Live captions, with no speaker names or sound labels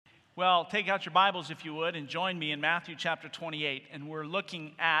Well, take out your Bibles if you would and join me in Matthew chapter 28. And we're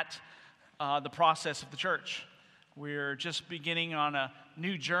looking at the process of the church. We're just beginning on a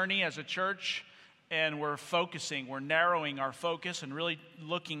new journey as a church, and we're narrowing our focus and really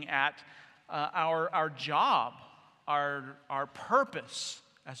looking at our job, our purpose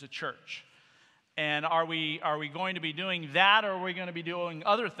as a church. And are we going to be doing that, or are we going to be doing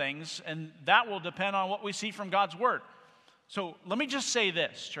other things? And that will depend on what we see from God's Word. So let me just say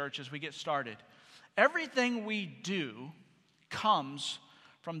this, church, as we get started. Everything we do comes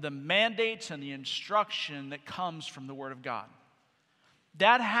from the mandates and the instruction that comes from the Word of God.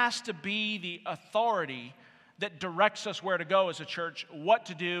 That has to be the authority that directs us where to go as a church, what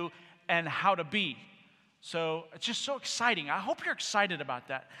to do, and how to be. So it's just so exciting. I hope you're excited about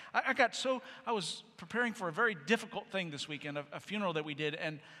that. I was preparing for a very difficult thing this weekend, a funeral that we did,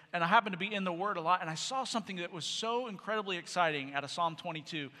 and I happened to be in the Word a lot, and I saw something that was so incredibly exciting out of Psalm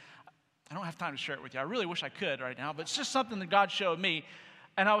 22. I don't have time to share it with you. I really wish I could right now, but it's just something that God showed me,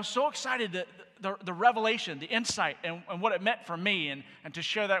 and I was so excited that the revelation, the insight, and what it meant for me, and to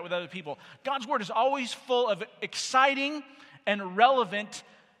share that with other people. God's Word is always full of exciting and relevant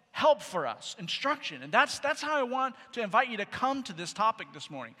help for us, instruction. And that's how I want to invite you to come to this topic this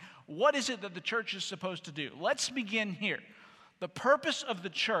morning. What is it that the church is supposed to do? Let's begin here. The purpose of the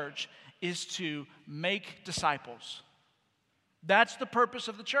church is to make disciples. That's the purpose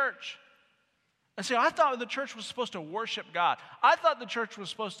of the church. And see, I thought the church was supposed to worship God. I thought the church was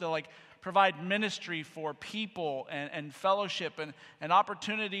supposed to provide ministry for people and fellowship and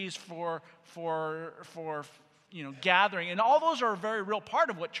opportunities for gathering. And all those are a very real part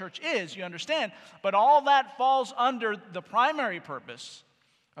of what church is, you understand. But all that falls under the primary purpose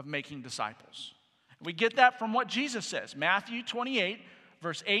of making disciples. We get that from what Jesus says. Matthew 28,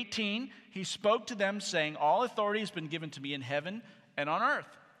 verse 18, he spoke to them saying, "All authority has been given to me in heaven and on earth."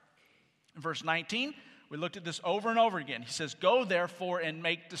 In verse 19, we looked at this over and over again. He says, "Go therefore and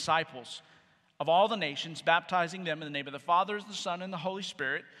make disciples of all the nations, baptizing them in the name of the Father, the Son, and the Holy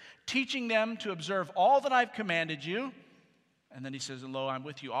Spirit, teaching them to observe all that I've commanded you." And then he says, "And lo, I'm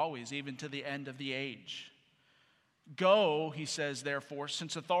with you always, even to the end of the age." Go, he says, therefore,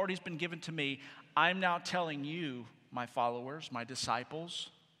 since authority has been given to me, I'm now telling you, my followers, my disciples,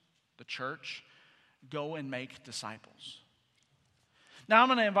 the church, go and make disciples. Now I'm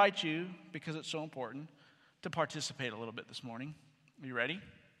going to invite you, because it's so important, to participate a little bit this morning. Are you ready?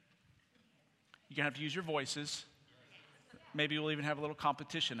 You're going to have to use your voices. Maybe we'll even have a little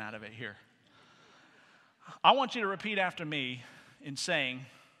competition out of it here. I want you to repeat after me in saying,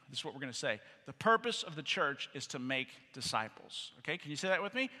 this is what we're going to say, the purpose of the church is to make disciples. Okay, can you say that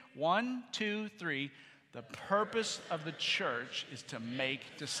with me? 1, 2, 3. The purpose of the church is to make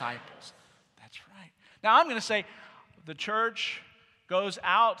disciples. That's right. Now I'm going to say the church goes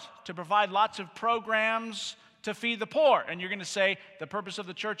out to provide lots of programs to feed the poor. And you're going to say the purpose of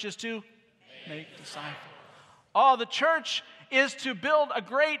the church is to make disciples. Oh, the church is to build a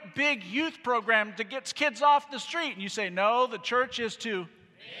great big youth program to get kids off the street. And you say, no, the church is to make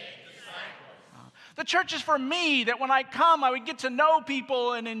disciples. The church is for me, that when I come, I would get to know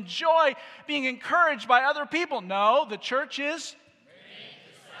people and enjoy being encouraged by other people. No, the church is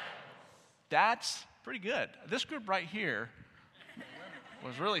make disciples. That's pretty good. This group right here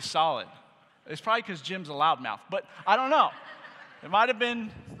was really solid. It's probably because Jim's a loudmouth, but I don't know. It might have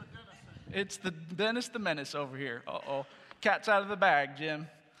been... It's the Dennis the Menace over here. Uh-oh. Cat's out of the bag, Jim.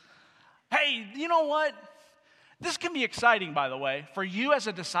 Hey, you know what? This can be exciting, by the way. For you as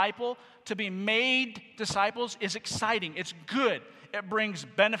a disciple, to be made disciples is exciting. It's good. It brings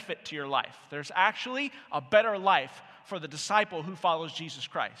benefit to your life. There's actually a better life for the disciple who follows Jesus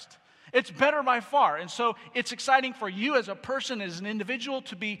Christ. It's better by far. And so it's exciting for you as a person, as an individual,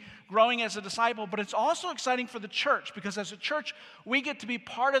 to be growing as a disciple. But it's also exciting for the church, because as a church, we get to be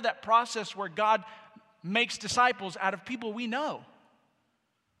part of that process where God makes disciples out of people we know.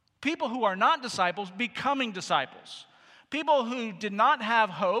 People who are not disciples becoming disciples. People who did not have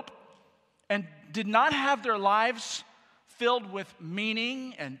hope and did not have their lives filled with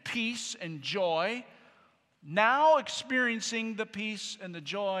meaning and peace and joy, now experiencing the peace and the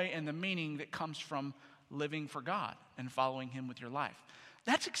joy and the meaning that comes from living for God and following Him with your life.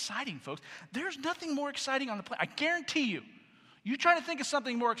 That's exciting, folks. There's nothing more exciting on the planet. I guarantee you, you try to think of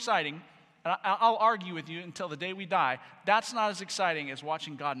something more exciting, and I'll argue with you until the day we die, that's not as exciting as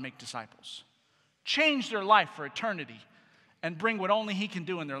watching God make disciples. Change their life for eternity and bring what only He can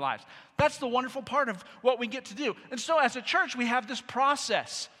do in their lives. That's the wonderful part of what we get to do. And so as a church, we have this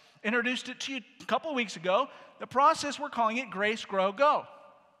process. Introduced it to you a couple of weeks ago. The process, we're calling it Grace, Grow, Go.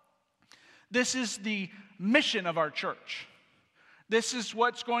 This is the mission of our church. This is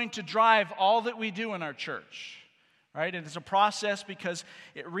what's going to drive all that we do in our church, right? And it's a process because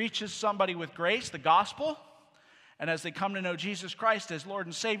it reaches somebody with grace, the gospel, and as they come to know Jesus Christ as Lord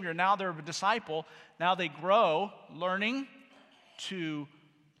and Savior, now they're a disciple. Now they grow, learning to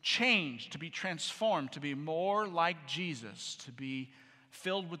change, to be transformed, to be more like Jesus, to be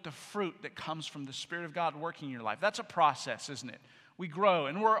filled with the fruit that comes from the Spirit of God working in your life. That's a process, isn't it? We grow,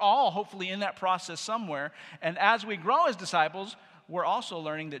 and we're all hopefully in that process somewhere. And as we grow as disciples, we're also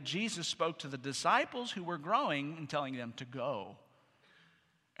learning that Jesus spoke to the disciples who were growing and telling them to go.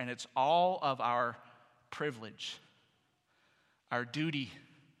 And it's all of our privilege, our duty,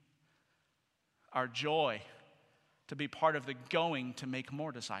 our joy to be part of the going to make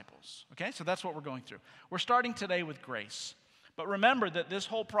more disciples. Okay, so that's what we're going through. We're starting today with grace. But remember that this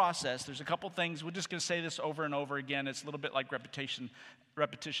whole process, there's a couple things. We're just going to say this over and over again. It's a little bit like repetition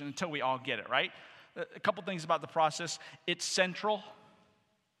until we all get it, right? A couple things about the process. It's central.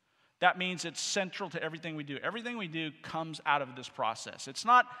 That means it's central to everything we do. Everything we do comes out of this process. It's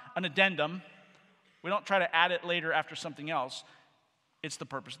not an addendum. We don't try to add it later after something else. It's the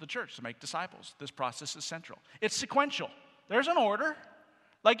purpose of the church, to make disciples. This process is central. It's sequential. There's an order.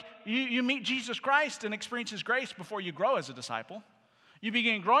 Like you meet Jesus Christ and experience His grace before you grow as a disciple. You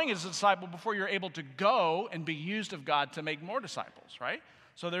begin growing as a disciple before you're able to go and be used of God to make more disciples, right?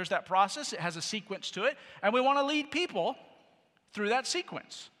 So there's that process. It has a sequence to it. And we want to lead people through that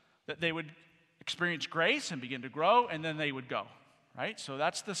sequence, that they would experience grace and begin to grow, and then they would go, right? So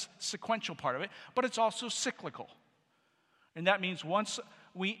that's the sequential part of it. But it's also cyclical. And that means once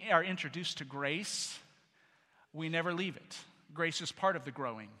we are introduced to grace, we never leave it. Grace is part of the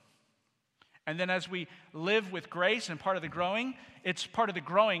growing. And then as we live with grace and part of the growing, it's part of the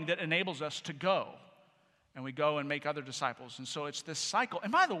growing that enables us to go. And we go and make other disciples. And so it's this cycle. And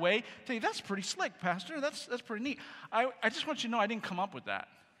by the way, tell you, that's pretty slick, Pastor. That's pretty neat. I just want you to know I didn't come up with that.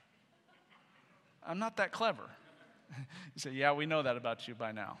 I'm not that clever. You say, yeah, we know that about you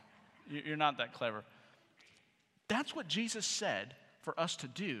by now. You're not that clever. That's what Jesus said for us to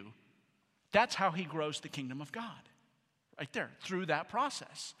do. That's how He grows the kingdom of God. Right there, through that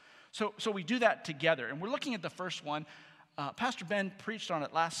process. So we do that together. And we're looking at the first one. Pastor Ben preached on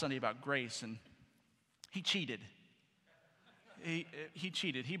it last Sunday about grace, and he cheated. He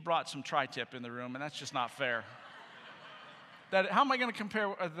cheated. He brought some tri-tip in the room, and that's just not fair. How am I going to compare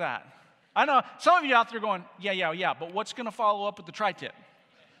with that? I know some of you out there going, yeah, but what's going to follow up with the tri-tip?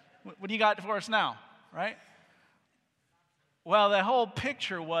 What do you got for us now, right? Well, the whole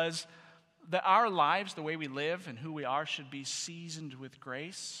picture was that our lives, the way we live and who we are, should be seasoned with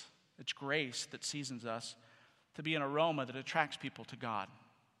grace. It's grace that seasons us to be an aroma that attracts people to God.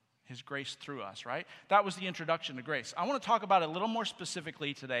 His grace through us, right? That was the introduction to grace. I want to talk about it a little more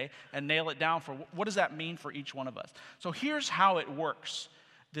specifically today and nail it down for what does that mean for each one of us. So here's how it works,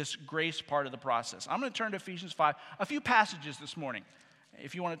 this grace part of the process. I'm going to turn to Ephesians 5, a few passages this morning.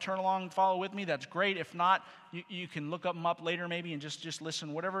 If you want to turn along and follow with me, that's great. If not, you can look them up later maybe and just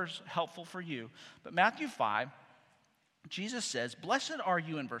listen, whatever's helpful for you. But Matthew 5, Jesus says, "Blessed are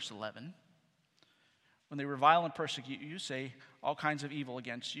you," in verse 11, "when they revile and persecute you, say all kinds of evil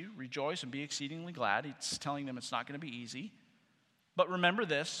against you. Rejoice and be exceedingly glad." It's telling them it's not going to be easy. But remember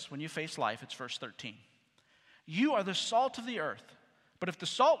this, when you face life, it's verse 13. "You are the salt of the earth. But if the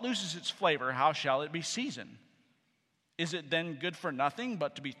salt loses its flavor, how shall it be seasoned? Is it then good for nothing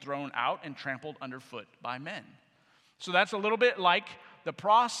but to be thrown out and trampled underfoot by men?" So that's a little bit like the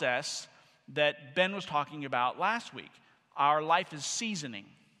process that Ben was talking about last week. Our life is seasoning.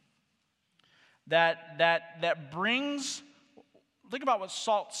 That brings, think about what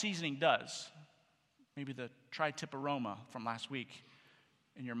salt seasoning does. Maybe the tri-tip aroma from last week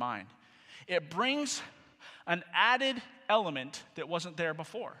in your mind. It brings an added element that wasn't there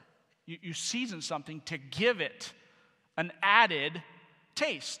before. You season something to give it an added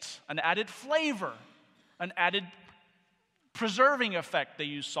taste, an added flavor, an added preserving effect they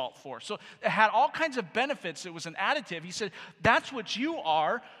use salt for. So it had all kinds of benefits. It was an additive. He said, that's what you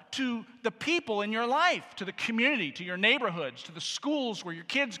are to the people in your life, to the community, to your neighborhoods, to the schools where your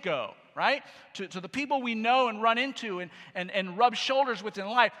kids go, right? To the people we know and run into and rub shoulders with in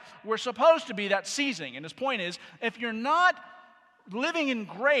life. We're supposed to be that seasoning. And his point is, if you're not living in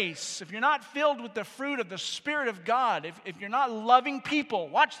grace, if you're not filled with the fruit of the Spirit of God, if you're not loving people,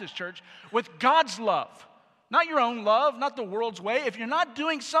 watch this, church, with God's love, not your own love, not the world's way. If you're not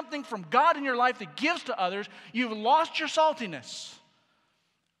doing something from God in your life that gives to others, you've lost your saltiness.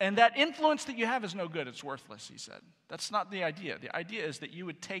 And that influence that you have is no good. It's worthless, he said. That's not the idea. The idea is that you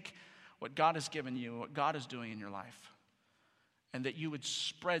would take what God has given you, what God is doing in your life, and that you would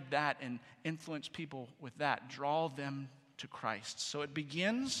spread that and influence people with that, draw them to Christ. So it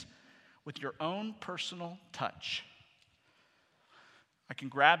begins with your own personal touch. I can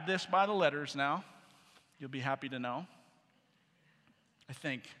grab this by the letters now. You'll be happy to know. I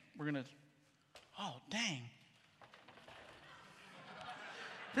think we're going to, oh, dang.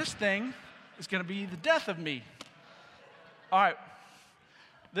 This thing is going to be the death of me. All right.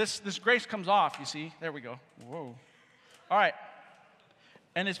 This grace comes off, you see. There we go. Whoa. All right.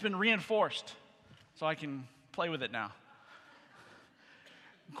 And it's been reinforced, so I can play with it now.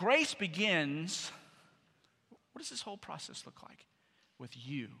 Grace begins, what does this whole process look like? With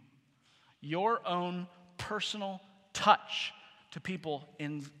you. Your own personal touch to people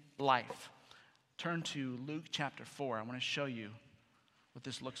in life. Turn to Luke chapter 4. I want to show you what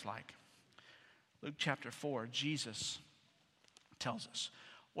this looks like. Luke chapter 4, Jesus tells us.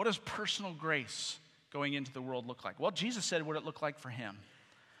 What does personal grace going into the world look like? Well, Jesus said what it looked like for him.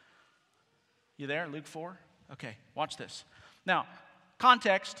 You there, Luke 4? Okay, watch this. Now,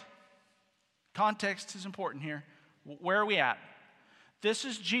 context. Context is important here. Where are we at? This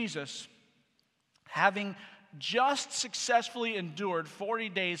is Jesus having just successfully endured 40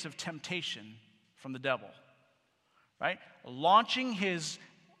 days of temptation from the devil, right? Launching his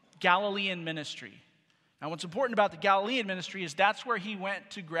Galilean ministry. Now, what's important about the Galilean ministry is that's where he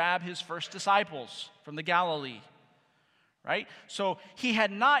went to grab his first disciples from the Galilee, right? So he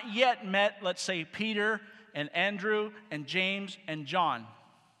had not yet met, let's say, Peter and Andrew and James and John.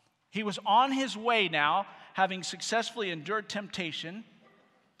 He was on his way now, having successfully endured temptation,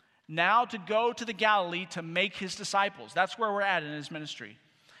 now to go to the Galilee to make his disciples. That's where we're at in his ministry.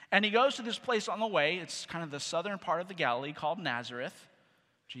 And he goes to this place on the way. It's kind of the southern part of the Galilee called Nazareth.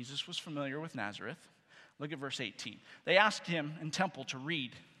 Jesus was familiar with Nazareth. Look at verse 18. They asked him in temple to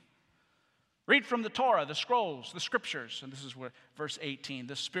read. Read from the Torah, the scrolls, the scriptures. And this is what verse 18.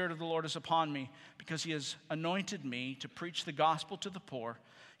 The Spirit of the Lord is upon me because he has anointed me to preach the gospel to the poor.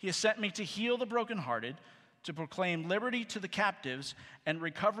 He has sent me to heal the brokenhearted, to proclaim liberty to the captives and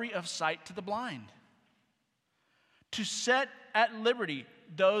recovery of sight to the blind, to set at liberty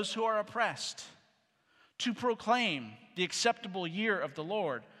those who are oppressed, to proclaim the acceptable year of the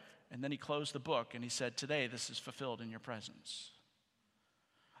Lord. And then he closed the book and he said, today this is fulfilled in your presence.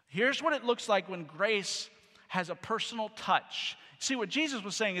 Here's what it looks like when grace has a personal touch. See, what Jesus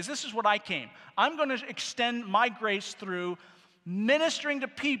was saying is, this is what I came. I'm going to extend my grace through ministering to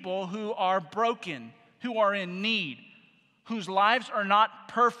people who are broken, who are in need, whose lives are not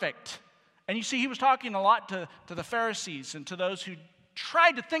perfect. And you see, he was talking a lot to the Pharisees and to those who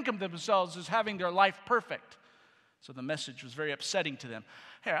tried to think of themselves as having their life perfect. So the message was very upsetting to them.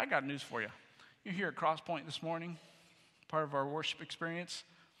 Hey, I got news for you. You're here at Crosspoint this morning, part of our worship experience.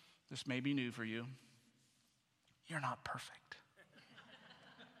 This may be new for you. You're not perfect.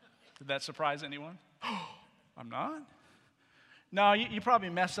 Did that surprise anyone? I'm not? No, you probably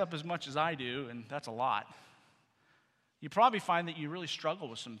mess up as much as I do, and that's a lot. You probably find that you really struggle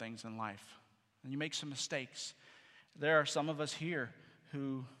with some things in life, and you make some mistakes. There are some of us here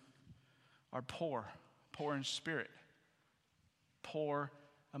who are poor in spirit, poor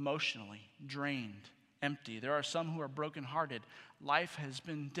emotionally, drained, empty. There are some who are brokenhearted. Life has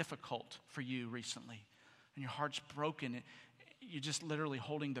been difficult for you recently, and your heart's broken. You're just literally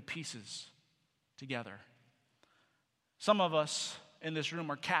holding the pieces together. Some of us in this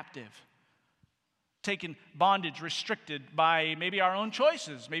room are captive, taken bondage, restricted by maybe our own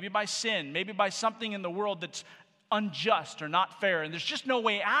choices, maybe by sin, maybe by something in the world that's unjust or not fair, and there's just no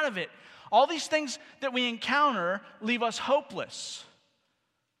way out of it. All these things that we encounter leave us hopeless,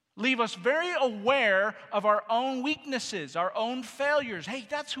 leave us very aware of our own weaknesses, our own failures. Hey,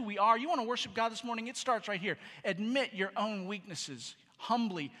 that's who we are. You want to worship God this morning? It starts right here. Admit your own weaknesses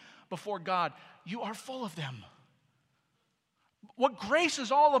humbly before God. You are full of them. What grace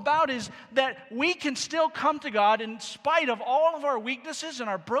is all about is that we can still come to God in spite of all of our weaknesses and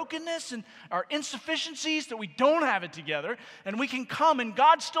our brokenness and our insufficiencies, that we don't have it together, and we can come and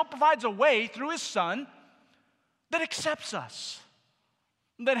God still provides a way through His Son that accepts us,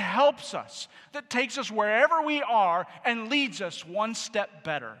 that helps us, that takes us wherever we are and leads us one step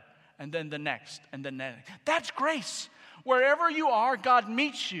better, and then the next, and the next. That's grace. Wherever you are, God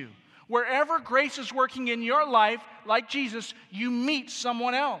meets you. Wherever grace is working in your life, like Jesus, you meet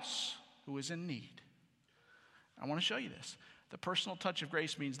someone else who is in need. I want to show you this. The personal touch of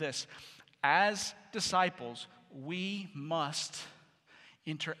grace means this. As disciples, we must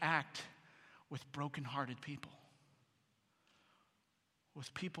interact with brokenhearted people,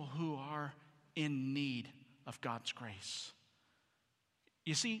 with people who are in need of God's grace.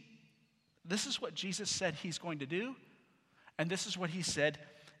 You see, this is what Jesus said He's going to do, and this is what He said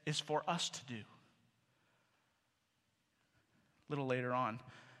is for us to do. little later on.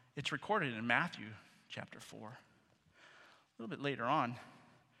 It's recorded in Matthew chapter 4. A little bit later on,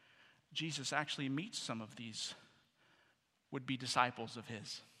 Jesus actually meets some of these would-be disciples of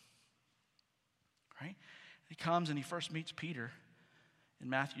his. Right? He comes and he first meets Peter in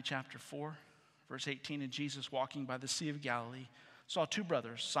Matthew chapter 4, verse 18. And Jesus, walking by the Sea of Galilee, saw two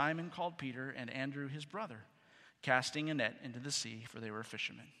brothers, Simon called Peter and Andrew his brother, casting a net into the sea, for they were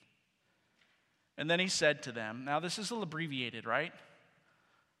fishermen. And then he said to them, now this is a little abbreviated, right?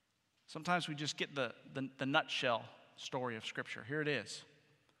 Sometimes we just get the nutshell story of Scripture. Here it is.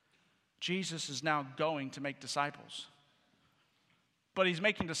 Jesus is now going to make disciples. But he's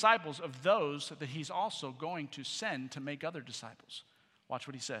making disciples of those that he's also going to send to make other disciples. Watch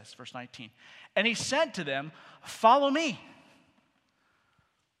what he says, verse 19. And he said to them, follow me.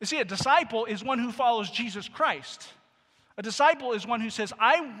 You see, a disciple is one who follows Jesus Christ. A disciple is one who says,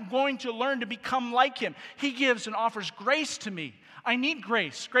 I'm going to learn to become like him. He gives and offers grace to me. I need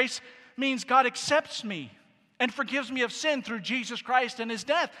grace. Grace means God accepts me and forgives me of sin through Jesus Christ and his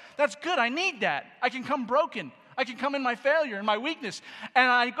death. That's good. I need that. I can come broken. I can come in my failure and my weakness.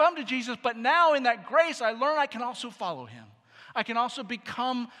 And I come to Jesus, but now in that grace, I learn I can also follow him. I can also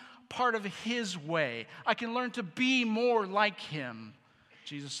become part of his way. I can learn to be more like him.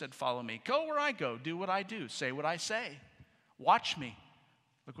 Jesus said, follow me. Go where I go. Do what I do. Say what I say. Watch me.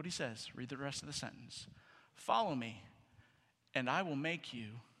 Look what he says. Read the rest of the sentence. Follow me, and I will make you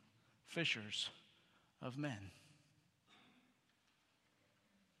fishers of men.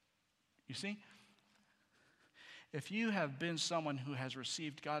 You see? If you have been someone who has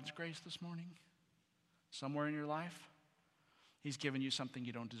received God's grace this morning, somewhere in your life, he's given you something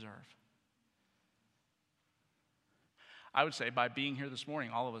you don't deserve. I would say by being here this morning,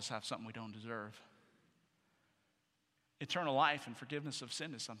 all of us have something we don't deserve. Eternal life and forgiveness of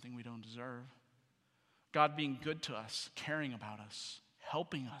sin is something we don't deserve. God being good to us, caring about us,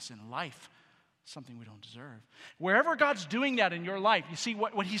 helping us in life, something we don't deserve. Wherever God's doing that in your life, you see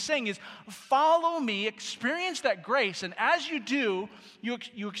what he's saying is, follow me, experience that grace, and as you do,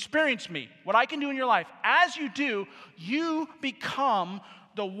 you experience me, what I can do in your life. As you do, you become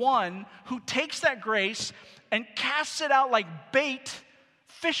the one who takes that grace and casts it out like bait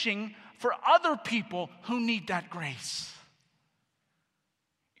fishing for other people who need that grace.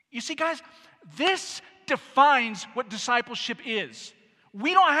 You see, guys, this defines what discipleship is.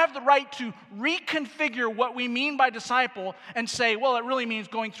 We don't have the right to reconfigure what we mean by disciple and say, well, it really means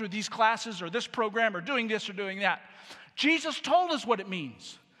going through these classes or this program or doing this or doing that. Jesus told us what it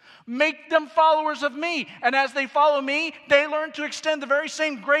means. Make them followers of me. And as they follow me, they learn to extend the very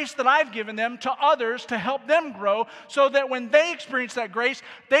same grace that I've given them to others to help them grow, so that when they experience that grace,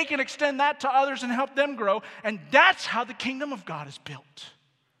 they can extend that to others and help them grow. And that's how the kingdom of God is built.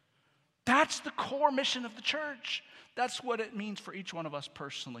 That's the core mission of the church. That's what it means for each one of us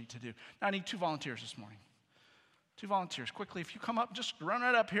personally to do. Now, I need 2 volunteers this morning. 2 volunteers. Quickly, if you come up, just run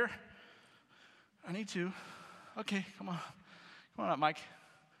right up here. I need 2. Okay, come on. Come on up, Mike.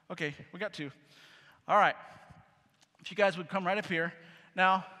 Okay, we got 2. All right. If you guys would come right up here.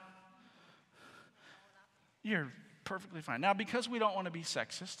 Now, you're perfectly fine. Now, because we don't want to be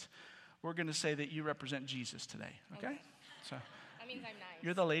sexist, we're going to say that you represent Jesus today, okay? So That means I'm nice.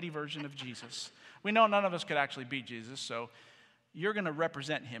 you're the lady version of Jesus. We know none of us could actually be Jesus, so you're going to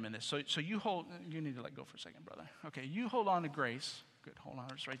represent him in this. So you need to let go for a second, brother. Okay, you hold on to grace. Good, hold on,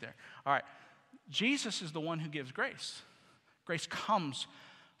 it's right there. All right, Jesus is the one who gives grace. Grace comes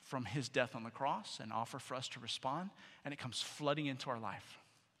from his death on the cross, an offer for us to respond, and it comes flooding into our life.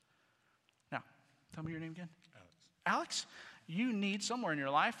 Now, tell me your name again. Alex, you need somewhere in your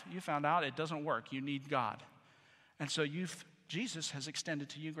life, you found out it doesn't work. You need God. And so Jesus has extended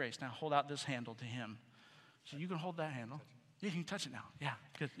to you grace. Now hold out this handle to him. So you can hold that handle. Yeah, you can touch it now. Yeah,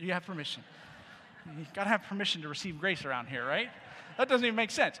 good. You have permission. You got to have permission to receive grace around here, right? That doesn't even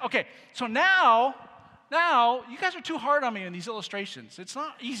make sense. Okay, so now, you guys are too hard on me in these illustrations. It's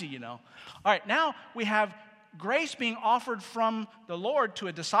not easy, you know. All right, now we have grace being offered from the Lord to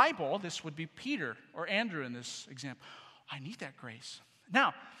a disciple. This would be Peter or Andrew in this example. I need that grace.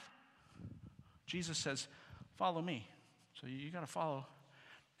 Now, Jesus says, follow me. So you got to follow.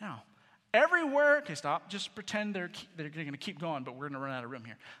 Now, everywhere, okay, stop. Just pretend they're going to keep going, but we're going to run out of room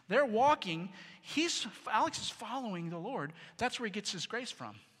here. They're walking. Alex is following the Lord. That's where he gets his grace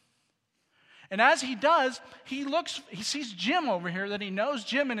from. And as he does, he sees Jim over here, that he knows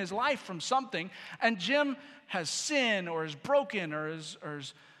Jim in his life from something, and Jim has sin or is broken or is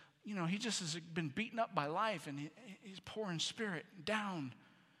he just has been beaten up by life, and he's poor in spirit, down.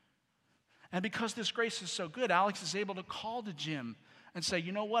 And because this grace is so good, Alex is able to call to Jim and say,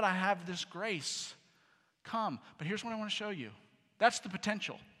 you know what, I have this grace. Come. But here's what I want to show you. That's the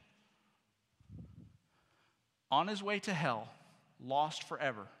potential. On his way to hell, lost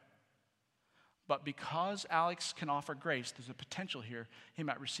forever. But because Alex can offer grace, there's a potential here he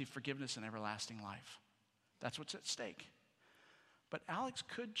might receive forgiveness and everlasting life. That's what's at stake. But Alex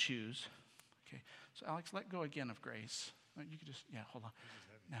could choose. Okay, so Alex, let go again of grace. You could just, hold on.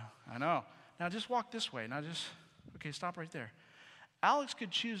 Now, I know. Now just walk this way. Okay, stop right there. Alex could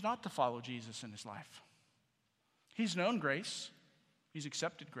choose not to follow Jesus in his life. He's known grace. He's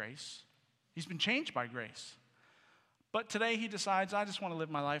accepted grace. He's been changed by grace. But today he decides, I just want to live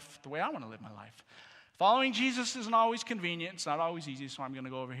my life the way I want to live my life. Following Jesus isn't always convenient. It's not always easy, so I'm going to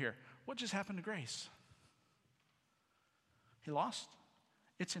go over here. What just happened to grace? He lost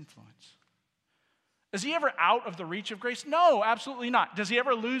its influence. Is he ever out of the reach of grace? No, absolutely not. Does he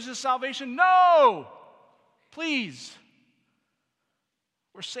ever lose his salvation? No. Please.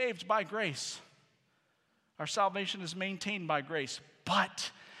 We're saved by grace. Our salvation is maintained by grace. But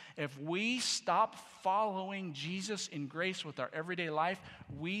if we stop following Jesus in grace with our everyday life,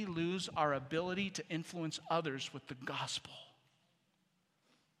 we lose our ability to influence others with the gospel.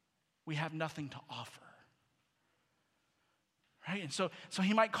 We have nothing to offer. Right? And so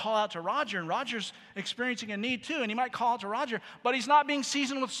he might call out to Roger, and Roger's experiencing a need too, and he might call out to Roger, but he's not being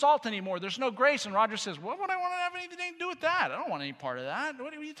seasoned with salt anymore. There's no grace. And Roger says, what would I want to have anything to do with that? I don't want any part of that.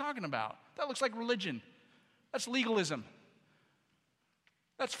 What are you talking about? That looks like religion. That's legalism.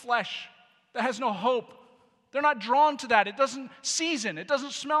 That's flesh. That has no hope. They're not drawn to that. It doesn't season. It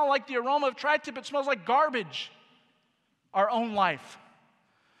doesn't smell like the aroma of tri-tip. It smells like garbage. Our own life.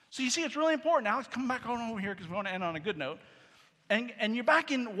 So you see, it's really important. Now let's come back on over here because we want to end on a good note. And you're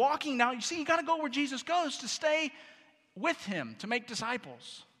back in walking now. You see, you got to go where Jesus goes to stay with him, to make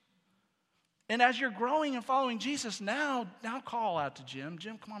disciples. And as you're growing and following Jesus, now call out to Jim.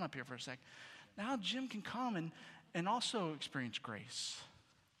 Jim, come on up here for a sec. Now Jim can come and also experience grace.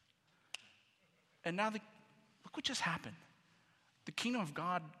 And now look what just happened. The kingdom of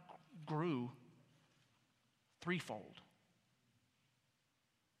God grew threefold.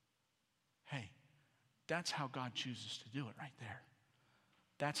 Hey, that's how God chooses to do it right there.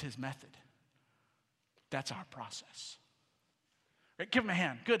 That's his method. That's our process. Right, give him a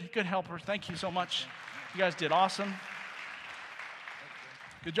hand. Good helper. Thank you so much. You guys did awesome.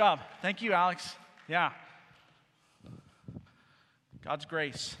 Good job. Thank you, Alex. Yeah. God's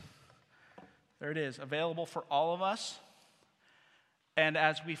grace. There it is, available for all of us. And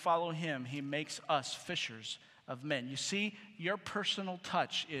as we follow him, he makes us fishers of men. You see, your personal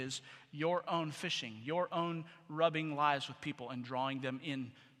touch is your own fishing, your own rubbing lives with people and drawing them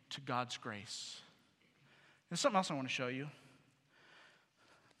in to God's grace. There's something else I want to show you.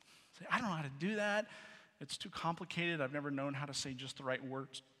 Say, I don't know how to do that. It's too complicated. I've never known how to say just the right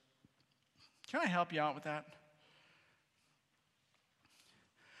words. Can I help you out with that?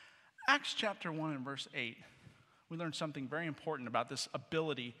 Acts chapter 1 and verse 8, we learn something very important about this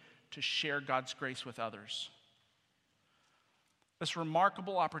ability to share God's grace with others. This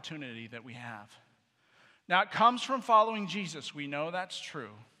remarkable opportunity that we have. Now, it comes from following Jesus. We know that's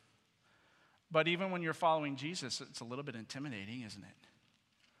true. But even when you're following Jesus, it's a little bit intimidating, isn't it?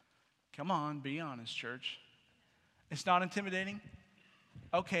 Come on, be honest, church. It's not intimidating?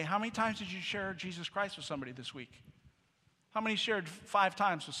 Okay, how many times did you share Jesus Christ with somebody this week? How many shared 5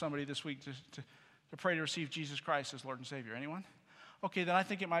 times with somebody this week to pray to receive Jesus Christ as Lord and Savior? Anyone? Okay, then I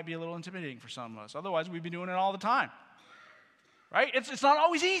think it might be a little intimidating for some of us. Otherwise, we'd be doing it all the time. Right? It's not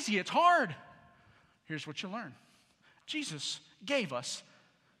always easy. It's hard. Here's what you learn. Jesus gave us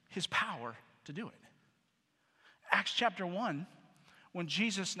his power to do it. Acts chapter 1, when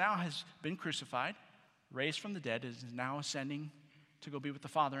Jesus now has been crucified, raised from the dead, is now ascending to go be with the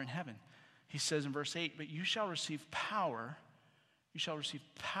Father in heaven. He says in verse 8, but you shall receive power. You shall receive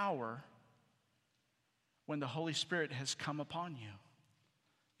power when the Holy Spirit has come upon you.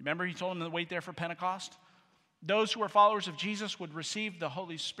 Remember he told them to wait there for Pentecost? Those who are followers of Jesus would receive the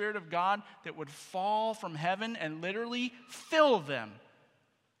Holy Spirit of God that would fall from heaven and literally fill them.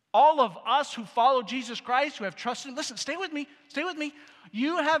 All of us who follow Jesus Christ, who have trusted him, listen, stay with me.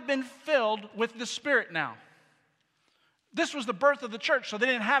 You have been filled with the Spirit now. This was the birth of the church, so they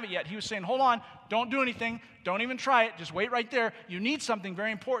didn't have it yet. He was saying, hold on, don't do anything, don't even try it, just wait right there. You need something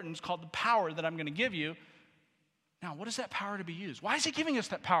very important. It's called the power that I'm going to give you. Now, what is that power to be used? Why is he giving us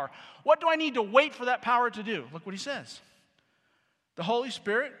that power? What do I need to wait for that power to do? Look what he says. The Holy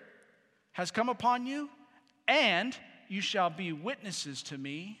Spirit has come upon you, and you shall be witnesses to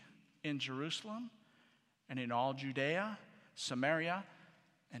me in Jerusalem and in all Judea, Samaria,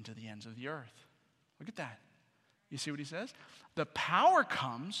 and to the ends of the earth. Look at that. You see what he says? The power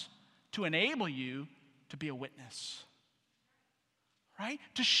comes to enable you to be a witness. right?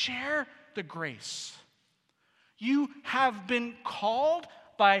 To share the grace. You have been called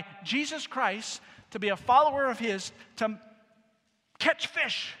by Jesus Christ to be a follower of His, to catch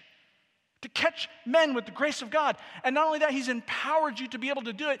fish, to catch men with the grace of God. And not only that, He's empowered you to be able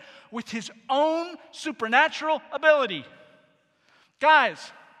to do it with His own supernatural ability.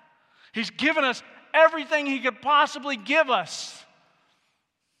 Guys, He's given us everything He could possibly give us.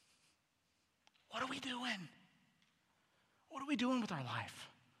 What are we doing? What are we doing with our life?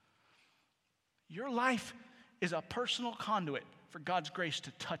 Your life is a personal conduit for God's grace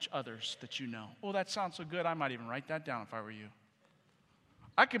to touch others that you know. Oh, that sounds so good, I might even write that down if I were you.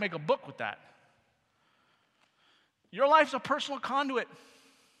 I could make a book with that. Your life's a personal conduit,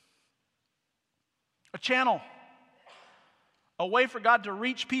 a channel, a way for God to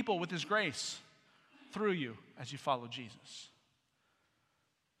reach people with His grace through you as you follow Jesus.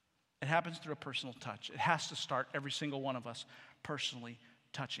 It happens through a personal touch. It has to start, every single one of us, personally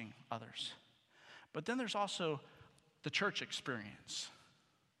touching others. But then there's also the church experience.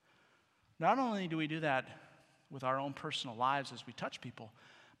 Not only do we do that with our own personal lives as we touch people,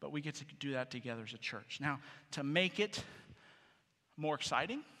 but we get to do that together as a church. Now, to make it more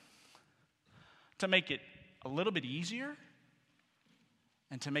exciting, to make it a little bit easier,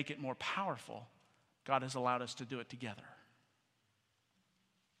 and to make it more powerful, God has allowed us to do it together.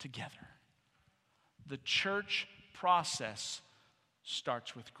 Together. The church process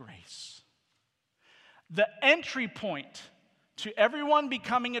starts with grace. The entry point to everyone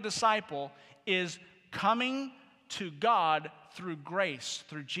becoming a disciple is coming to God through grace,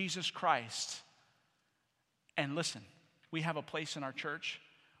 through Jesus Christ. And listen, we have a place in our church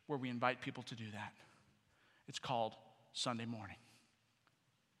where we invite people to do that. It's called Sunday morning.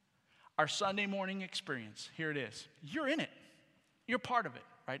 Our Sunday morning experience, here it is. You're in it. You're part of it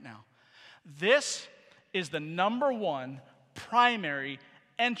right now. This is the number one primary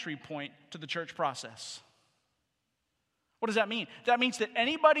entry point to the church process. What does that mean? That means that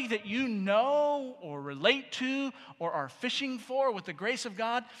anybody that you know or relate to or are fishing for with the grace of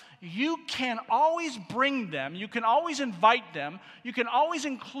God, you can always bring them, you can always invite them, you can always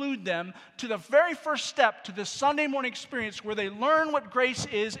include them to the very first step to the Sunday morning experience where they learn what grace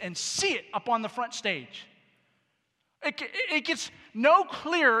is and see it up on the front stage. It gets no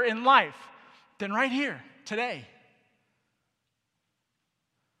clearer in life than right here, today.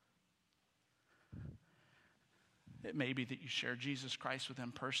 It may be that you share Jesus Christ with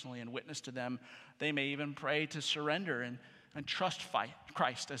them personally and witness to them. They may even pray to surrender and trust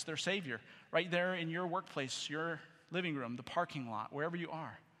Christ as their Savior right there in your workplace, your living room, the parking lot, wherever you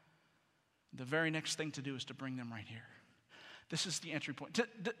are. The very next thing to do is to bring them right here. This is the entry point.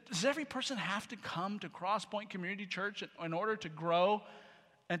 Does every person have to come to Crosspoint Community Church in order to grow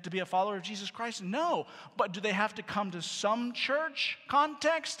and to be a follower of Jesus Christ? No. But do they have to come to some church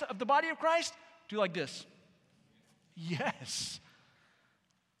context of the body of Christ? Do like this. Yes.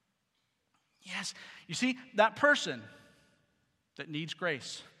 Yes. You see, that person that needs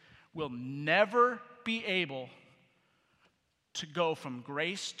grace will never be able to go from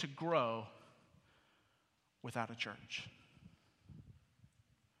grace to grow without a church.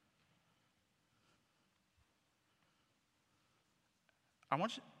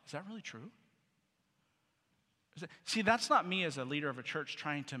 Is that really true? See, that's not me as a leader of a church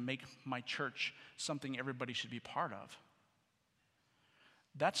trying to make my church something everybody should be part of.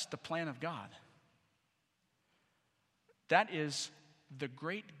 That's the plan of God. That is the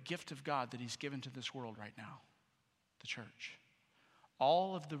great gift of God that He's given to this world right now, the church.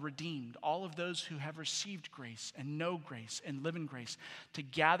 All of the redeemed, all of those who have received grace and know grace and live in grace, to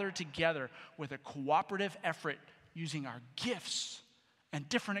gather together with a cooperative effort using our gifts and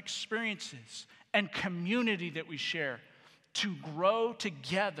different experiences and community that we share to grow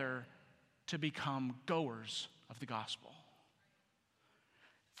together to become goers of the gospel.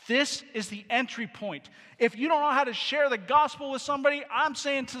 This is the entry point. If you don't know how to share the gospel with somebody, I'm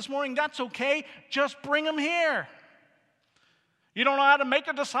saying this morning, that's okay. Just bring them here. You don't know how to make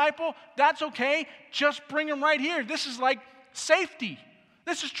a disciple? That's okay. Just bring them right here. This is like safety.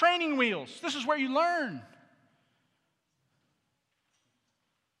 This is training wheels. This is where you learn.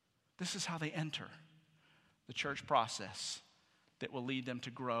 This is how they enter the church process that will lead them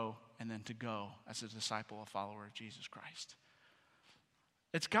to grow and then to go as a disciple, a follower of Jesus Christ.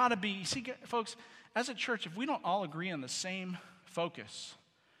 It's got to be, you see, folks, as a church, if we don't all agree on the same focus,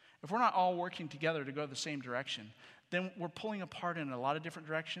 if we're not all working together to go the same direction, then we're pulling apart in a lot of different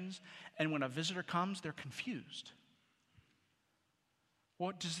directions, and when a visitor comes, they're confused.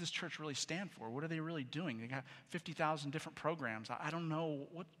 What does this church really stand for? What are they really doing? They got 50,000 different programs. I don't know.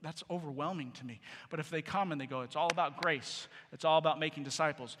 That's overwhelming to me. But if they come and they go, it's all about grace. It's all about making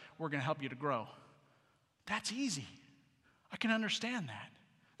disciples. We're going to help you to grow. That's easy. I can understand that.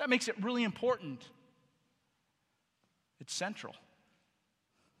 That makes it really important. It's central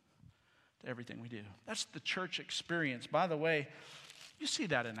to everything we do. That's the church experience. By the way, you see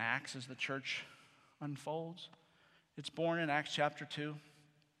that in Acts as the church unfolds. It's born in Acts chapter 2,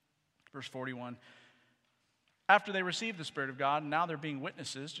 verse 41. After they received the Spirit of God, and now they're being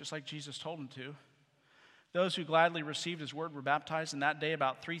witnesses, just like Jesus told them to. Those who gladly received his word were baptized, and that day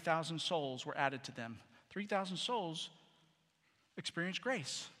about 3,000 souls were added to them. 3,000 souls experienced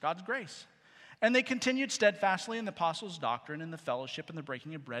grace, God's grace. And they continued steadfastly in the apostles' doctrine, and the fellowship, and the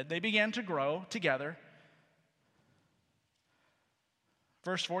breaking of bread. They began to grow together.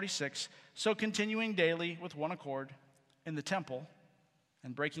 Verse 46, so continuing daily with one accord in the temple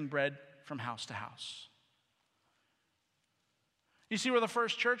and breaking bread from house to house. You see where the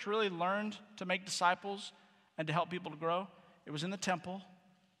first church really learned to make disciples and to help people to grow? It was in the temple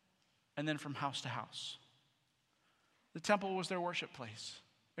and then from house to house. The temple was their worship place.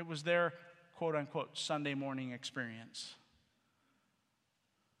 It was their quote-unquote Sunday morning experience.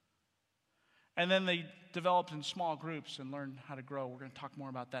 And then they developed in small groups and learned how to grow. We're going to talk more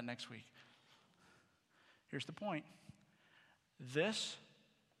about that next week. Here's the point. This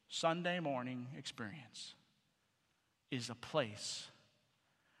Sunday morning experience is a place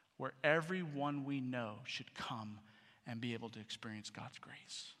where everyone we know should come and be able to experience God's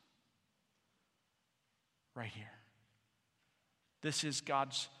grace. Right here. This is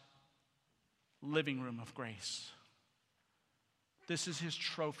God's living room of grace. This is his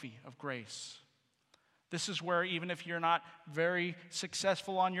trophy of grace. This is where even if you're not very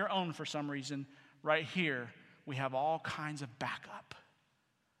successful on your own for some reason, right here, we have all kinds of backup.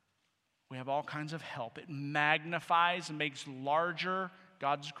 We have all kinds of help. It magnifies and makes larger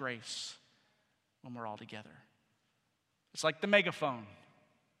God's grace when we're all together. It's like the megaphone.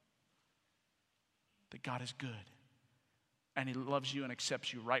 That God is good. And he loves you and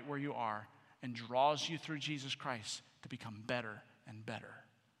accepts you right where you are and draws you through Jesus Christ to become better and better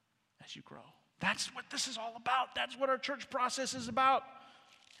as you grow. That's what this is all about. That's what our church process is about.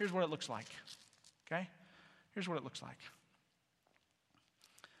 Here's what it looks like. Okay? Here's what it looks like.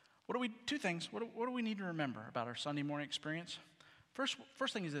 Two things. What do we need to remember about our Sunday morning experience? First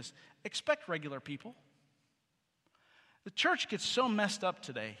thing is this. Expect regular people. The church gets so messed up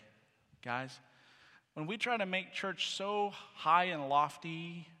today, guys. When we try to make church so high and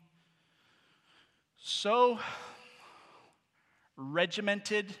lofty, so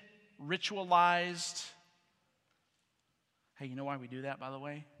regimented, ritualized. Hey, you know why we do that, by the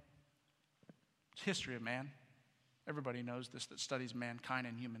way? It's history of man. Everybody knows this that studies mankind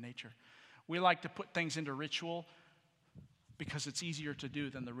and human nature. We like to put things into ritual because it's easier to do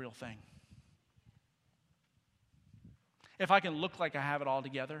than the real thing. If I can look like I have it all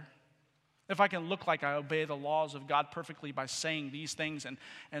together, if I can look like I obey the laws of God perfectly by saying these things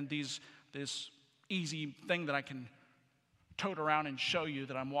and this easy thing that I can tote around and show you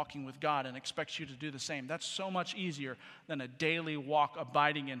that I'm walking with God and expect you to do the same, that's so much easier than a daily walk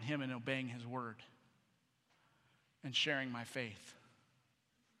abiding in him and obeying his word and sharing my faith.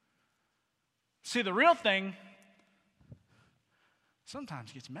 See, the real thing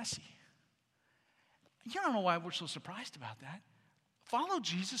sometimes gets messy. You don't know why we're so surprised about that. Follow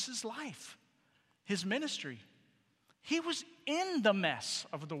Jesus' life, his ministry. He was in the mess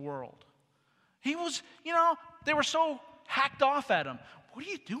of the world. He was, they were so hacked off at him. What are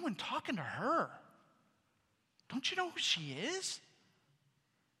you doing talking to her? Don't you know who she is?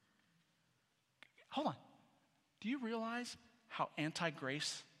 Hold on. Do you realize how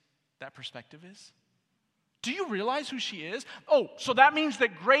anti-grace that perspective is? Do you realize who she is? Oh, so that means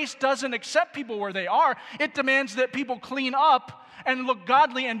that grace doesn't accept people where they are. It demands that people clean up and look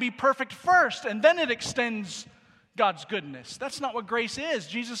godly and be perfect first, and then it extends God's goodness. That's not what grace is.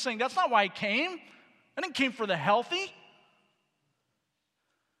 Jesus is saying that's not why I came. I didn't came for the healthy.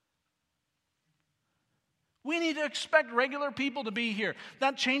 We need to expect regular people to be here.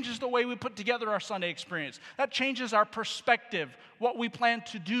 That changes the way we put together our Sunday experience. That changes our perspective, what we plan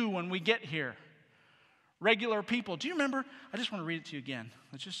to do when we get here. Regular people. Do you remember? I just want to read it to you again.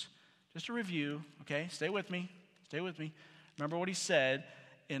 Let's just a review, okay? Stay with me. Stay with me. Remember what he said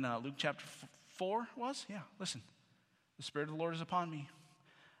in Luke chapter 4 was? Yeah, listen. The Spirit of the Lord is upon me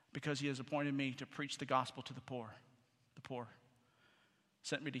because he has appointed me to preach the gospel to the poor. The poor.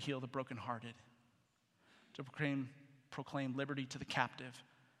 Sent me to heal the brokenhearted. To proclaim liberty to the captive.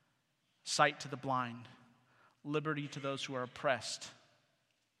 Sight to the blind. Liberty to those who are oppressed.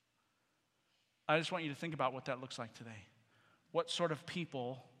 I just want you to think about what that looks like today. What sort of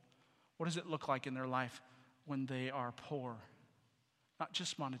people, what does it look like in their life when they are poor? Not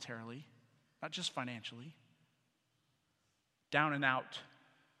just monetarily, not just financially. Down and out,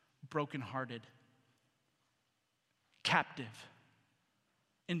 brokenhearted, captive,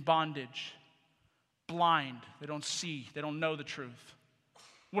 in bondage, blind. They don't see, they don't know the truth.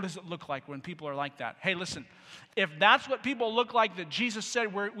 What does it look like when people are like that? Hey, listen, if that's what people look like that Jesus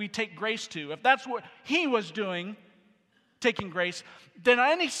said we take grace to, if that's what he was doing, taking grace, then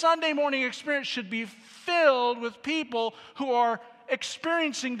any Sunday morning experience should be filled with people who are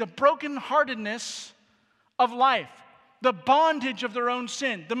experiencing the brokenheartedness of life, the bondage of their own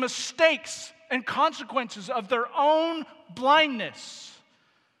sin, the mistakes and consequences of their own blindness.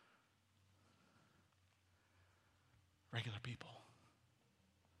 Regular people.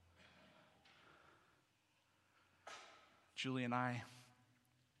 Julie and I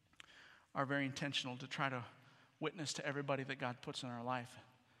are very intentional to try to witness to everybody that God puts in our life.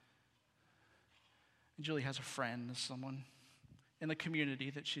 And Julie has a friend, someone in the community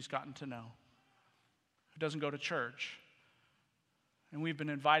that she's gotten to know who doesn't go to church. And we've been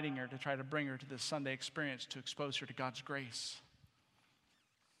inviting her to try to bring her to this Sunday experience to expose her to God's grace.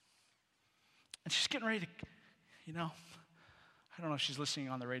 And she's getting ready to, I don't know if she's listening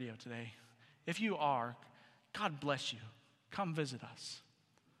on the radio today. If you are, God bless you. Come visit us,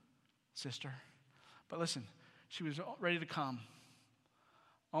 sister. But listen, she was ready to come,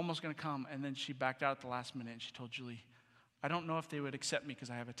 almost going to come, and then she backed out at the last minute and she told Julie, I don't know if they would accept me because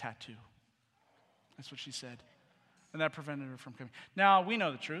I have a tattoo. That's what she said. And that prevented her from coming. Now, we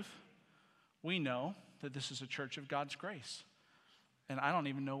know the truth. We know that this is a church of God's grace. And I don't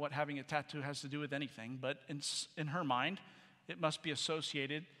even know what having a tattoo has to do with anything, but in her mind, it must be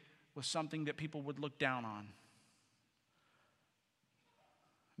associated with something that people would look down on,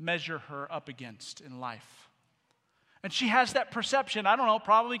 measure her up against in life. And she has that perception, I don't know,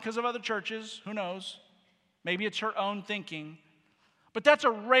 probably because of other churches, who knows? Maybe it's her own thinking. But that's a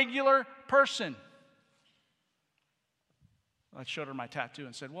regular person. I showed her my tattoo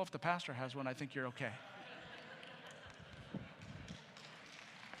and said, well, if the pastor has one, I think you're okay.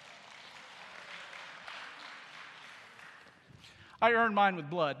 I earned mine with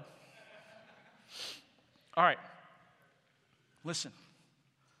blood. All right. Listen.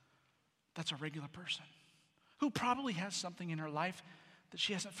 That's a regular person who probably has something in her life that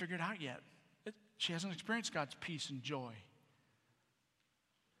she hasn't figured out yet. She hasn't experienced God's peace and joy.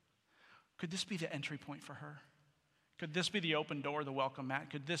 Could this be the entry point for her? Could this be the open door, the welcome mat?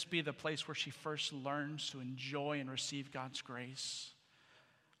 Could this be the place where she first learns to enjoy and receive God's grace?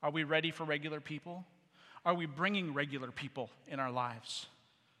 Are we ready for regular people? Are we bringing regular people in our lives?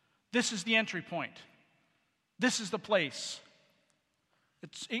 This is the entry point. This is the place.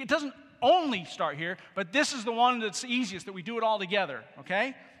 It doesn't only start here, but this is the one that's easiest, that we do it all together,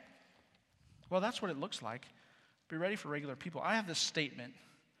 okay? Well, that's what it looks like. Be ready for regular people. I have this statement.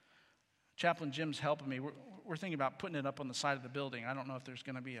 Chaplain Jim's helping me. We're thinking about putting it up on the side of the building. I don't know if there's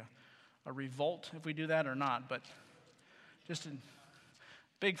going to be a revolt if we do that or not, but just in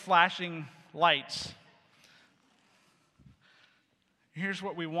big flashing lights. Here's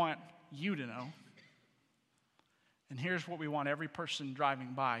what we want you to know. And here's what we want every person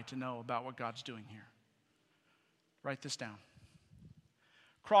driving by to know about what God's doing here. Write this down.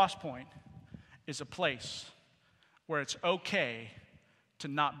 Crosspoint is a place where it's okay to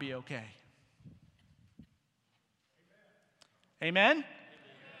not be okay. Amen? Amen?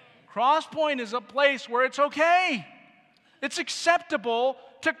 Crosspoint is a place where it's okay. It's acceptable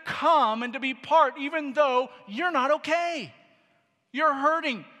to come and to be part even though you're not okay. You're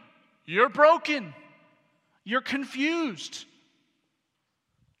hurting. You're broken. You're confused.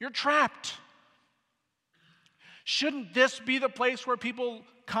 You're trapped. Shouldn't this be the place where people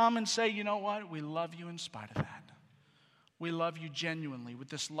come and say, you know what, we love you in spite of that. We love you genuinely with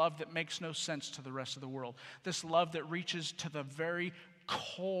this love that makes no sense to the rest of the world. This love that reaches to the very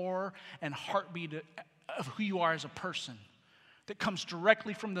core and heartbeat of who you are as a person. That comes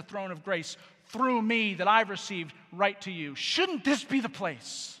directly from the throne of grace through me that I've received right to you. Shouldn't this be the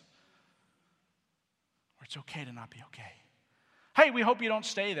place where it's okay to not be okay? Hey, we hope you don't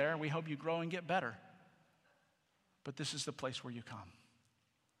stay there. We hope you grow and get better. But this is the place where you come.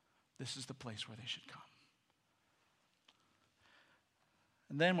 This is the place where they should come.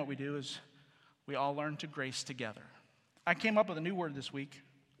 And then what we do is we all learn to grace together. I came up with a new word this week.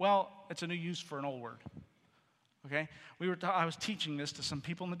 Well, it's a new use for an old word. Okay? I was teaching this to some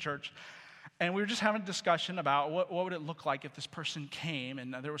people in the church, and we were just having a discussion about what would it look like if this person came,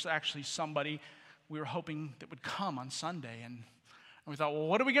 and there was actually somebody we were hoping that would come on Sunday, And we thought, well,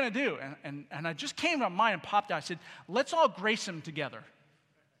 what are we going to do? And I just came to my mind and popped out. I said, let's all grace him together.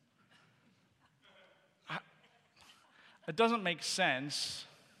 It doesn't make sense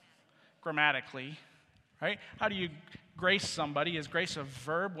grammatically, right? How do you grace somebody? Is grace a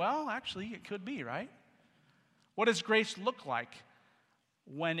verb? Well, actually, it could be, right? What does grace look like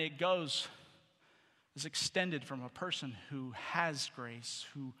when it is extended from a person who has grace,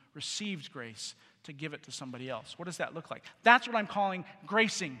 who received grace, to give it to somebody else? What does that look like? That's what I'm calling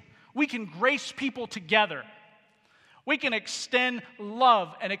gracing. We can grace people together. We can extend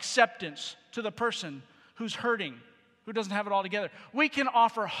love and acceptance to the person who's hurting, who doesn't have it all together. We can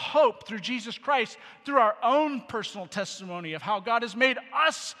offer hope through Jesus Christ, through our own personal testimony of how God has made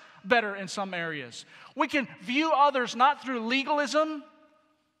us better in some areas. We can view others not through legalism,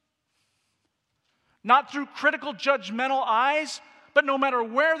 not through critical, judgmental eyes, but no matter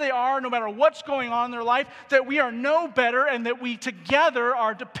where they are, no matter what's going on in their life, that we are no better and that we together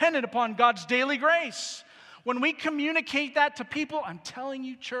are dependent upon God's daily grace. When we communicate that to people, I'm telling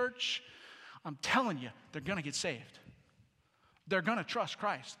you, church, I'm telling you, they're going to get saved. They're going to trust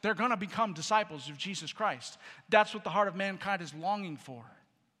Christ. They're going to become disciples of Jesus Christ. That's what the heart of mankind is longing for.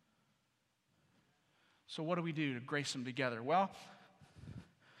 So what do we do to grace them together? Well,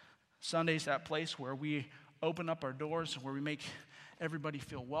 Sunday's that place where we open up our doors, where we make everybody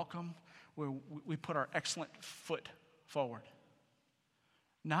feel welcome, where we put our excellent foot forward.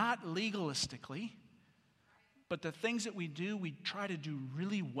 Not legalistically, but the things that we do, we try to do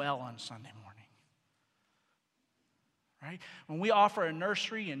really well on Sunday morning. Right? When we offer a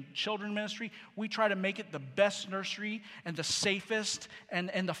nursery and children ministry, we try to make it the best nursery and the safest and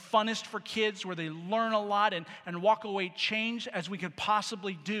the funnest for kids, where they learn a lot and walk away changed as we could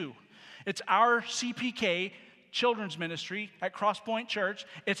possibly do. It's our CPK, children's ministry at Crosspoint Church.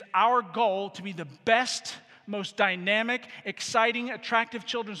 It's our goal to be the best, most dynamic, exciting, attractive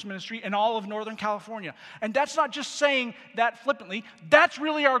children's ministry in all of Northern California. And that's not just saying that flippantly. That's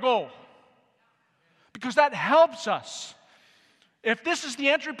really our goal. Because that helps us. If this is the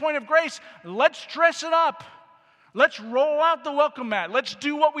entry point of grace, let's dress it up. Let's roll out the welcome mat. Let's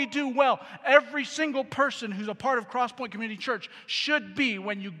do what we do well. Every single person who's a part of Crosspoint Community Church should be,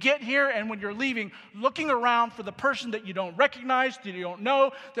 when you get here and when you're leaving, looking around for the person that you don't recognize, that you don't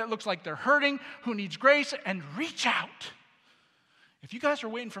know, that looks like they're hurting, who needs grace, and reach out. If you guys are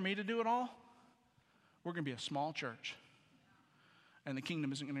waiting for me to do it all, we're going to be a small church, and the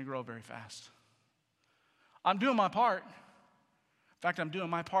kingdom isn't going to grow very fast. I'm doing my part. In fact, I'm doing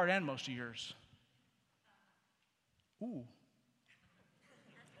my part and most of yours. Ooh.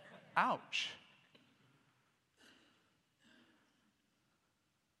 Ouch.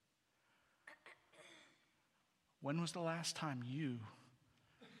 When was the last time you,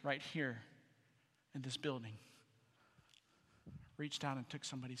 right here in this building, reached out and took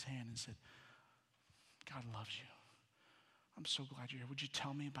somebody's hand and said, God loves you. I'm so glad you're here. Would you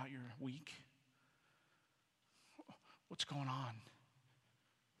tell me about your week? What's going on?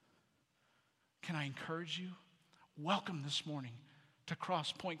 Can I encourage you? Welcome this morning to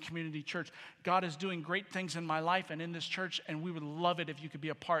Crosspoint Community Church. God is doing great things in my life and in this church, and we would love it if you could be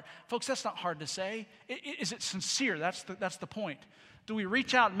a part. Folks, that's not hard to say. Is it sincere? That's the point. Do we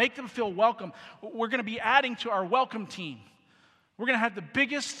reach out and make them feel welcome? We're going to be adding to our welcome team. We're going to have the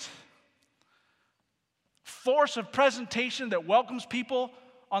biggest force of presentation that welcomes people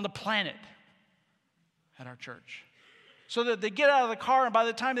on the planet at our church. So that they get out of the car, and by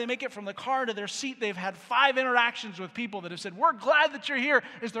the time they make it from the car to their seat, they've had 5 interactions with people that have said, we're glad that you're here.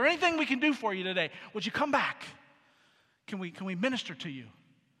 Is there anything we can do for you today? Would you come back? Can we minister to you?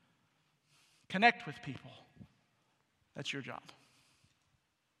 Connect with people. That's your job.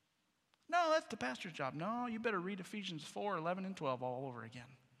 No, that's the pastor's job. No, you better read Ephesians 4, 11, and 12 all over again.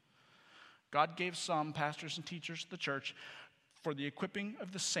 God gave some pastors and teachers of the church for the equipping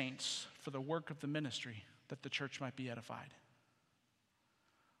of the saints for the work of the ministry, that the church might be edified.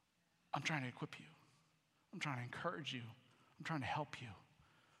 I'm trying to equip you. I'm trying to encourage you. I'm trying to help you.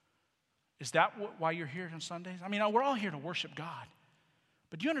 Is that why you're here on Sundays? I mean, we're all here to worship God.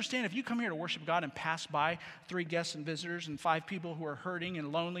 But do you understand, if you come here to worship God and pass by 3 guests and visitors and 5 people who are hurting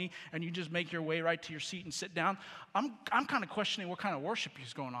and lonely, and you just make your way right to your seat and sit down, I'm kind of questioning what kind of worship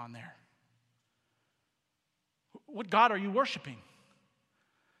is going on there. What God are you worshiping?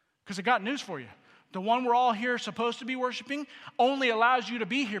 Because I got news for you. The one we're all here supposed to be worshiping only allows you to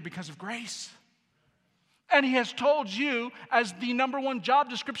be here because of grace. And he has told you, as the number one job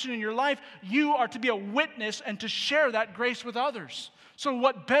description in your life, you are to be a witness and to share that grace with others. So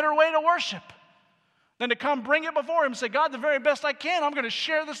what better way to worship than to come bring it before him and say, God, the very best I can, I'm going to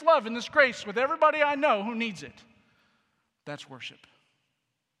share this love and this grace with everybody I know who needs it. That's worship.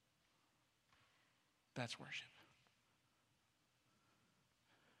 That's worship.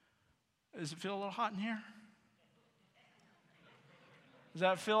 Does it feel a little hot in here? Does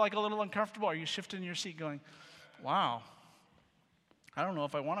that feel like a little uncomfortable? Are you shifting in your seat going, wow, I don't know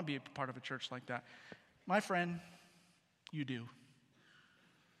if I want to be a part of a church like that. My friend, you do.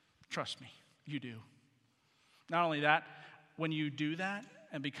 Trust me, you do. Not only that, when you do that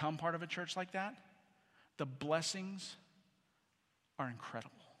and become part of a church like that, the blessings are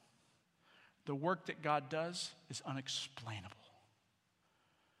incredible. The work that God does is unexplainable.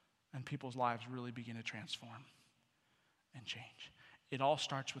 And people's lives really begin to transform and change. It all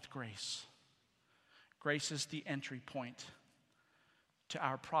starts with grace. Grace is the entry point to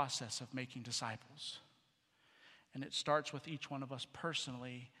our process of making disciples. And it starts with each one of us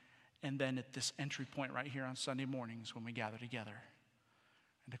personally, and then at this entry point right here on Sunday mornings when we gather together.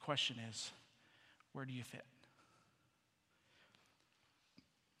 And the question is, where do you fit?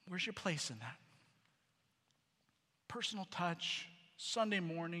 Where's your place in that? Personal touch, Sunday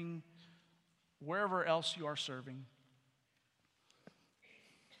morning, wherever else you are serving.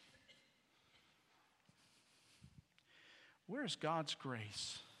 Where is God's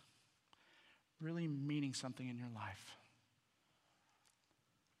grace really meaning something in your life?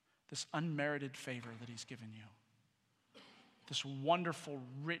 This unmerited favor that He's given you. This wonderful,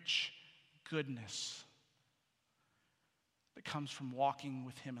 rich goodness that comes from walking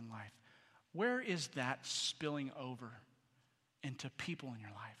with Him in life. Where is that spilling over into people in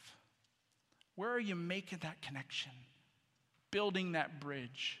your life? Where are you making that connection? Building that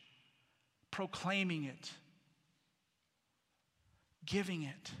bridge, proclaiming it, giving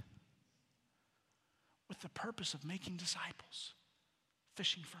it with the purpose of making disciples,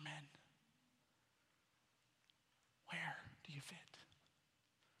 fishing for men. Where do you fit?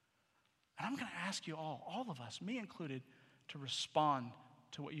 And I'm going to ask you all of us, me included, to respond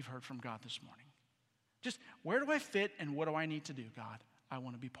to what you've heard from God this morning. Just, where do I fit and what do I need to do, God? I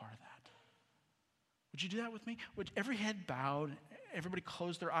want to be part of that. Would you do that with me? Would every head bowed, everybody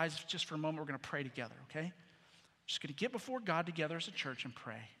close their eyes just for a moment? We're going to pray together, okay? Just going to get before God together as a church and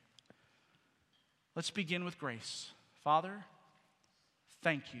pray. Let's begin with grace. Father,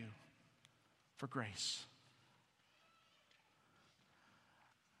 thank you for grace.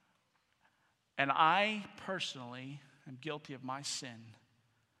 And I personally am guilty of my sin,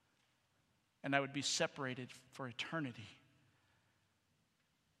 and I would be separated for eternity.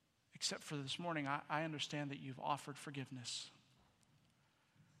 Except for this morning, I understand that you've offered forgiveness.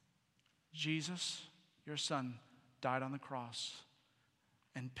 Jesus, your Son, died on the cross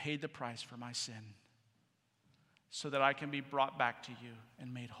and paid the price for my sin so that I can be brought back to you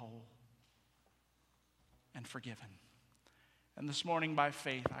and made whole and forgiven. And this morning, by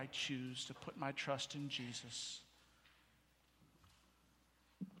faith, I choose to put my trust in Jesus,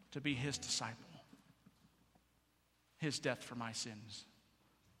 to be His disciple, His death for my sins.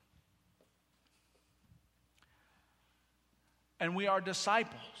 And we are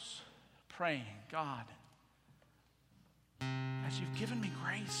disciples praying, God, as you've given me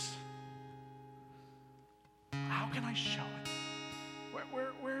grace, how can I show it?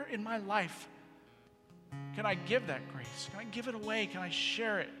 Where in my life can I give that grace? Can I give it away? Can I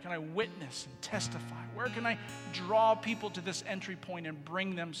share it? Can I witness and testify? Where can I draw people to this entry point and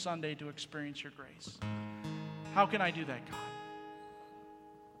bring them Sunday to experience your grace? How can I do that, God?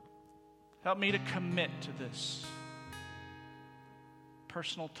 Help me to commit to this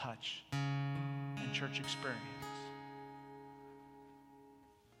personal touch and church experience.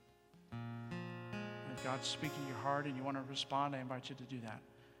 If God's speaking to your heart and you want to respond, I invite you to do that.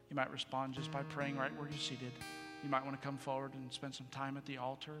 You might respond just by praying right where you're seated. You might want to come forward and spend some time at the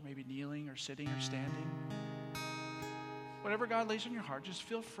altar, maybe kneeling or sitting or standing. Whatever God lays on your heart, just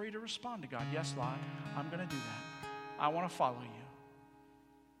feel free to respond to God. Yes, Lord, I'm going to do that. I want to follow you.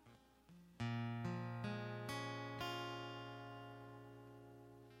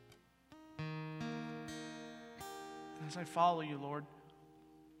 As I follow you, Lord,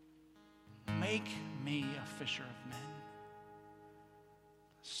 make me a fisher of men.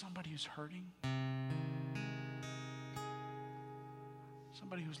 Somebody who's hurting.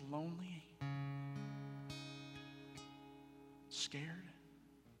 Somebody who's lonely. Scared.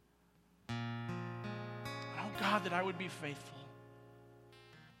 Oh God, that I would be faithful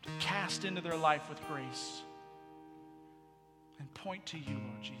to cast into their life with grace and point to you,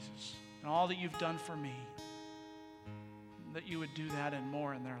 Lord Jesus, and all that you've done for me, that you would do that and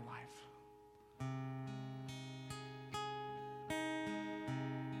more in their life.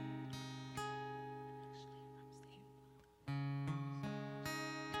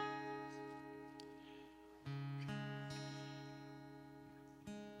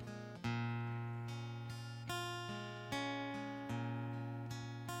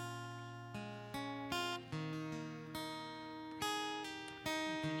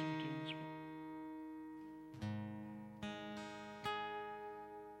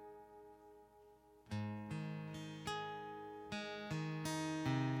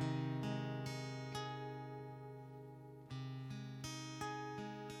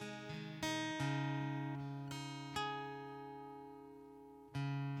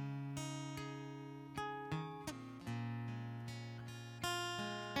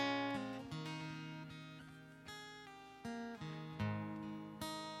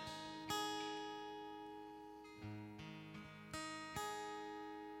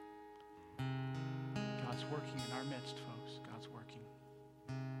 midst, folks. God's working.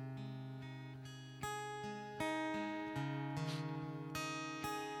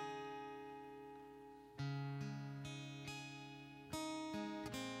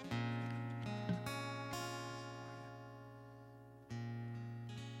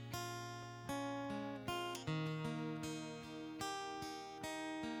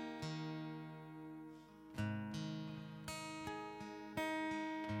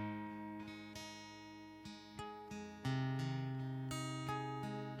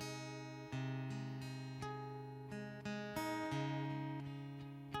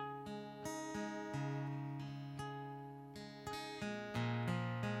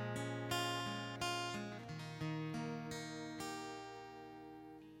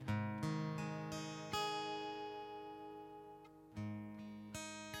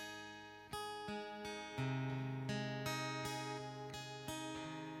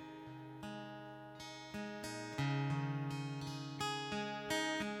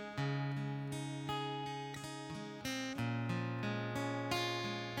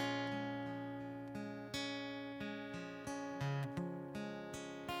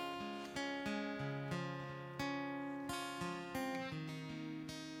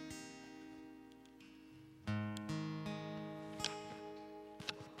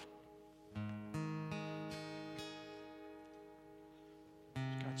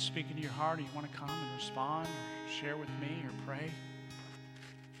 God's speaking to your heart, or you want to come and respond, or share with me, or pray,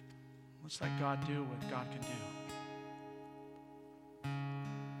 let's let God do what God can do.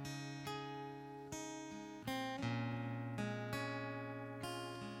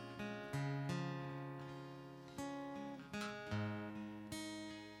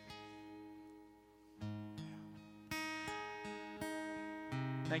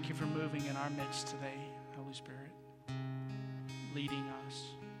 Thank you for moving in our midst today, Holy Spirit, leading us,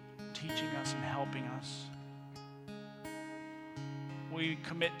 teaching us, and helping us. We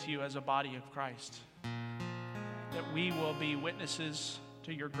commit to you as a body of Christ that we will be witnesses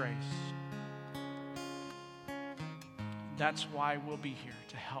to your grace. That's why we'll be here,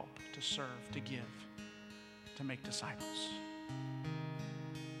 to help, to serve, to give, to make disciples.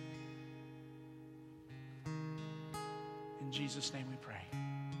 In Jesus' name we pray.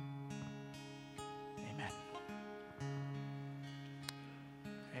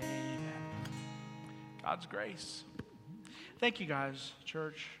 God's grace. Thank you guys,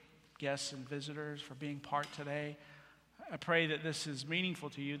 church, guests, and visitors, for being part today. I pray that this is meaningful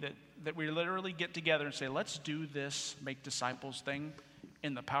to you, that we literally get together and say, let's do this make disciples thing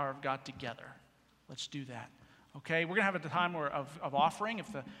in the power of God together. Let's do that. Okay, we're going to have a time of offering.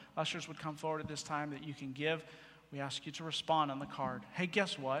 If the ushers would come forward at this time that you can give, we ask you to respond on the card. Hey,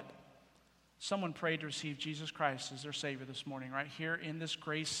 guess what? Someone prayed to receive Jesus Christ as their Savior this morning, right here in this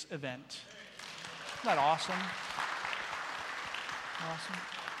grace event. Isn't that awesome? Awesome.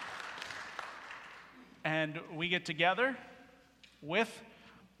 And we get together with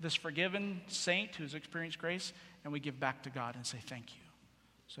this forgiven saint who's experienced grace, and we give back to God and say thank you.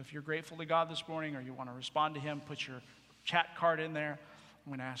 So if you're grateful to God this morning, or you want to respond to him, put your chat card in there. I'm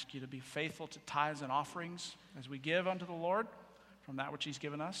going to ask you to be faithful to tithes and offerings as we give unto the Lord from that which he's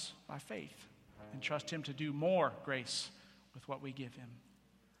given us by faith, and trust him to do more grace with what we give him.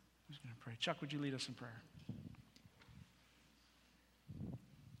 I'm just going to pray. Chuck, would you lead us in prayer?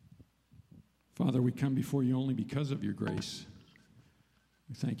 Father, we come before you only because of your grace.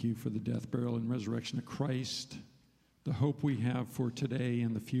 We thank you for the death, burial, and resurrection of Christ, the hope we have for today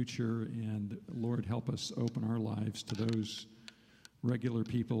and the future. And Lord, help us open our lives to those regular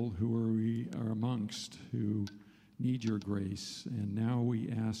people who we are amongst who need your grace. And now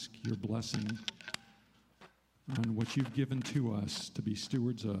we ask your blessing on what you've given to us to be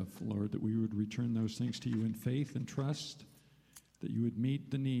stewards of, Lord, that we would return those things to you in faith and trust, that you would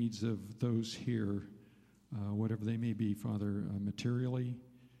meet the needs of those here, whatever they may be, Father, materially,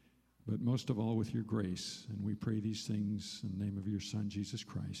 but most of all with your grace. And we pray these things in the name of your Son, Jesus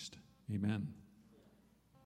Christ. Amen.